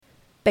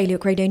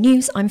Bailiwick Radio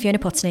News, I'm Fiona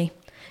Potney.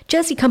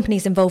 Jersey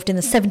companies involved in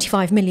the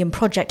 £75 million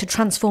project to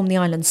transform the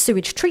island's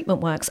sewage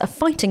treatment works are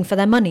fighting for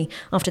their money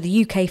after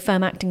the UK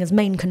firm acting as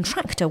main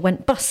contractor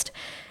went bust.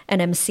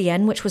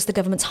 NMCN, which was the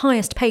government's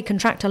highest paid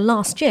contractor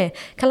last year,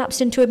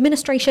 collapsed into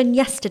administration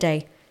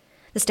yesterday.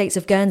 The States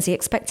of Guernsey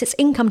expects its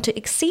income to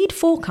exceed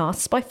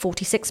forecasts by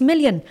 £46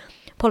 million.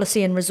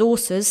 Policy and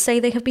Resources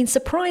say they have been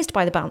surprised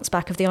by the bounce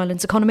back of the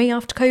island's economy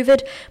after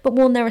COVID, but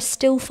warn there are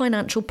still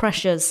financial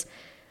pressures.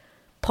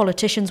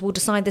 Politicians will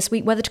decide this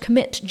week whether to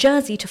commit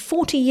Jersey to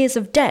 40 years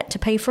of debt to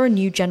pay for a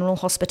new general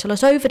hospital at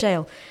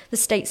Overdale. The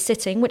state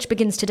sitting, which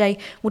begins today,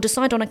 will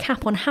decide on a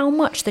cap on how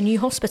much the new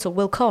hospital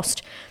will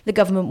cost. The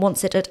government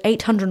wants it at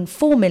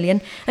 $804 million,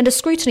 and a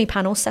scrutiny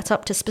panel set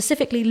up to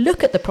specifically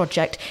look at the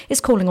project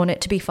is calling on it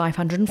to be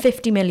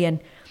 $550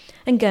 million.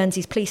 And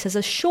Guernsey's police has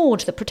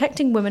assured that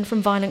protecting women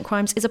from violent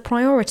crimes is a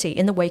priority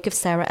in the wake of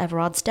Sarah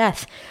Everard's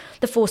death.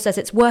 The force says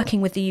it's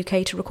working with the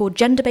UK to record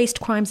gender-based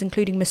crimes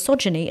including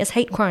misogyny as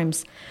hate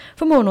crimes.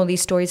 For more on all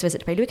these stories,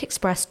 visit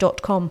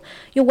bailiwickexpress.com.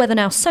 Your weather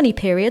now: sunny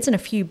periods and a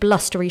few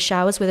blustery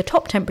showers with a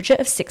top temperature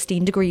of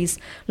 16 degrees.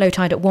 Low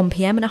tide at 1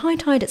 p.m. and a high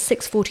tide at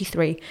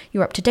 6:43.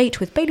 You're up to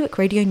date with Bailiwick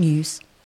Radio News.